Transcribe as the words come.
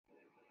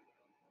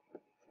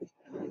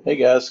Hey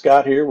guys,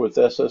 Scott here with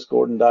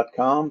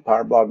ssgordon.com,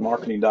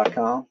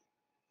 powerblogmarketing.com.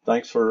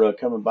 Thanks for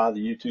coming by the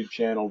YouTube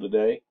channel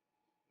today.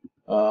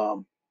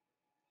 Um,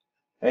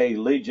 hey,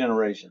 lead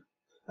generation.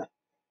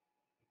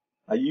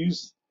 I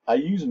use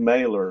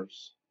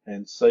mailers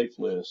and safe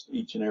lists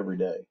each and every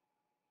day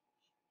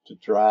to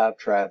drive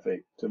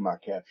traffic to my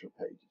capture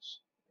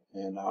pages.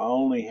 And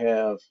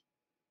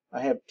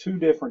I have two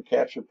different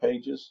capture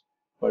pages,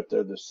 but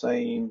they're the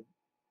same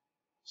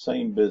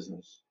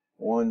business.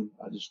 One,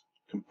 I just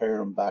compare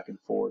them back and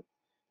forth.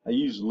 I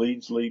use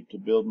LeadsLeap to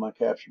build my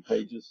capture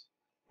pages,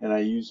 and I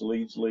use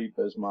LeadsLeap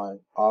as my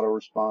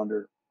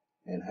autoresponder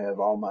and have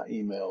all my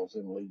emails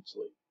in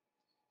LeadsLeap.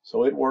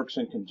 So it works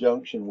in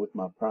conjunction with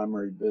my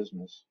primary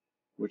business,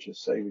 which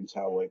is Savings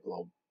Highway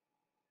Global.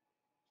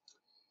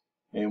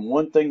 And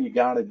one thing you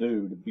got to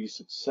do to be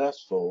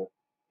successful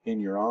in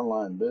your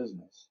online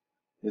business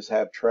is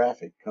have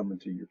traffic coming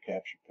to your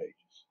capture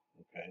pages.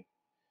 Okay.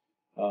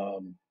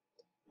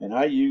 And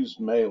I use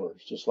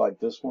mailers just like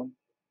this one.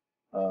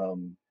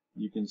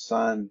 You can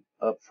sign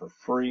up for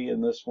free in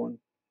this one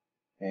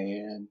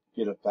and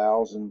get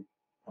 1,000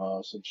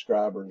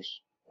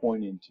 subscribers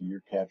pointing to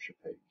your capture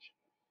page,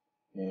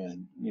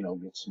 and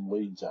get some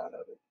leads out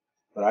of it.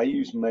 But I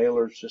use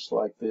mailers just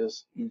like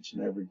this each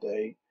and every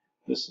day.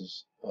 This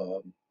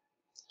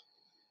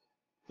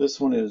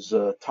one is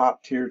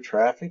Top Tier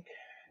Traffic,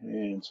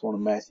 and it's one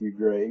of Matthew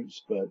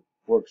Graves, but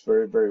works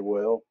very, very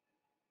well.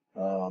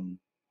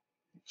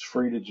 It's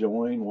free to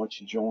join.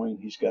 Once you join,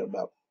 he's got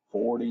about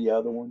 40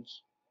 other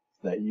ones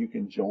that you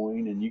can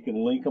join, and you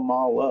can link them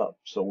all up.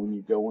 So when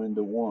you go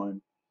into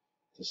one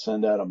to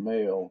send out a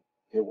mail,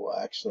 it will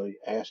actually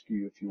ask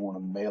you if you want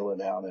to mail it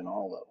out in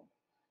all of them,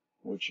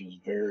 which is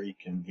very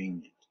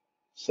convenient.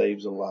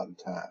 Saves a lot of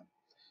time.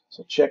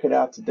 So check it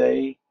out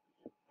today.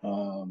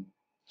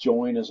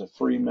 Join as a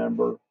free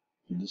member.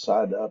 If you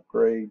decide to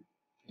upgrade,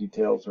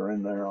 details are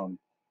in there on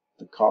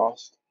the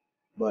cost.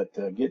 But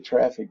get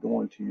traffic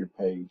going to your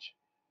page,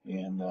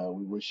 and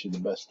we wish you the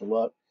best of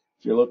luck.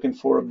 If you're looking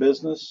for a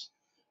business,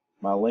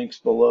 my link's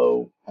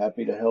below.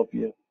 Happy to help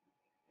you,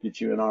 get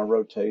you in our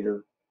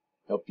rotator,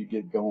 help you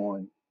get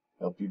going,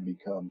 help you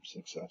become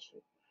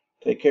successful.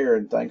 Take care,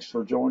 and thanks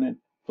for joining.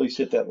 Please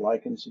hit that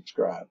like and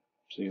subscribe.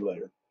 See you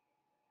later.